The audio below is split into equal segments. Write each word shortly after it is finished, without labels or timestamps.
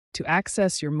To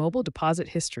access your mobile deposit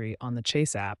history on the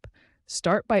Chase app,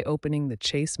 start by opening the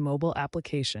Chase mobile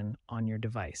application on your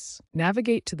device.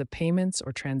 Navigate to the Payments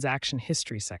or Transaction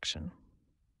History section.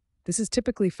 This is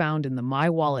typically found in the My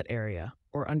Wallet area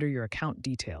or under your account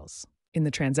details. In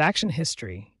the transaction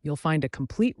history, you'll find a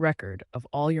complete record of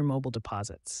all your mobile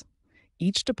deposits.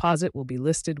 Each deposit will be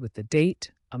listed with the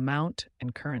date, amount,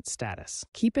 and current status.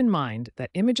 Keep in mind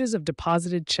that images of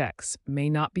deposited checks may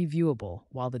not be viewable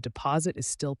while the deposit is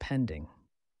still pending.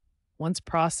 Once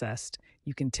processed,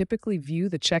 you can typically view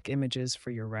the check images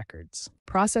for your records.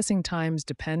 Processing times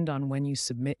depend on when you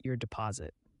submit your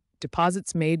deposit.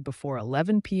 Deposits made before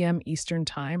 11 p.m. Eastern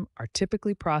Time are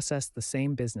typically processed the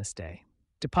same business day.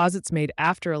 Deposits made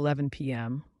after 11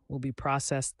 p.m. will be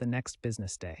processed the next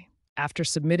business day. After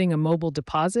submitting a mobile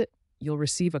deposit, you'll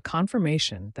receive a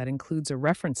confirmation that includes a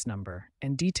reference number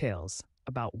and details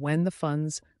about when the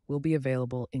funds will be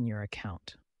available in your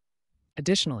account.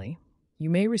 Additionally, you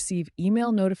may receive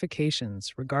email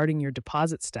notifications regarding your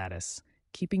deposit status,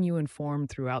 keeping you informed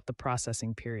throughout the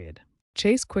processing period.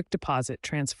 Chase Quick Deposit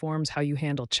transforms how you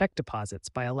handle check deposits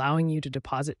by allowing you to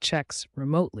deposit checks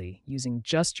remotely using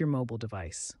just your mobile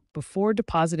device. Before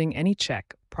depositing any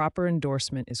check, proper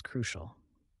endorsement is crucial.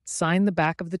 Sign the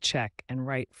back of the check and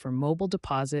write "For mobile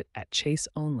deposit at Chase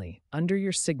only" under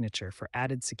your signature for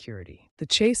added security. The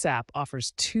Chase app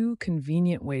offers two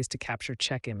convenient ways to capture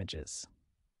check images.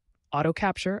 Auto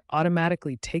Capture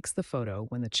automatically takes the photo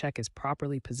when the check is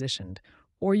properly positioned,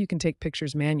 or you can take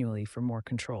pictures manually for more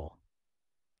control.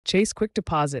 Chase Quick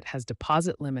Deposit has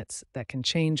deposit limits that can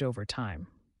change over time.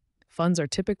 Funds are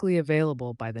typically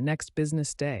available by the next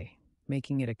business day,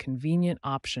 making it a convenient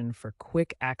option for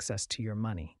quick access to your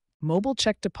money. Mobile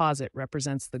check deposit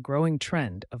represents the growing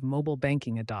trend of mobile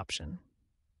banking adoption.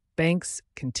 Banks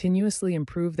continuously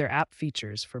improve their app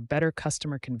features for better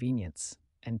customer convenience,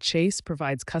 and Chase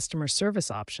provides customer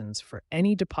service options for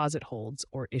any deposit holds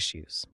or issues.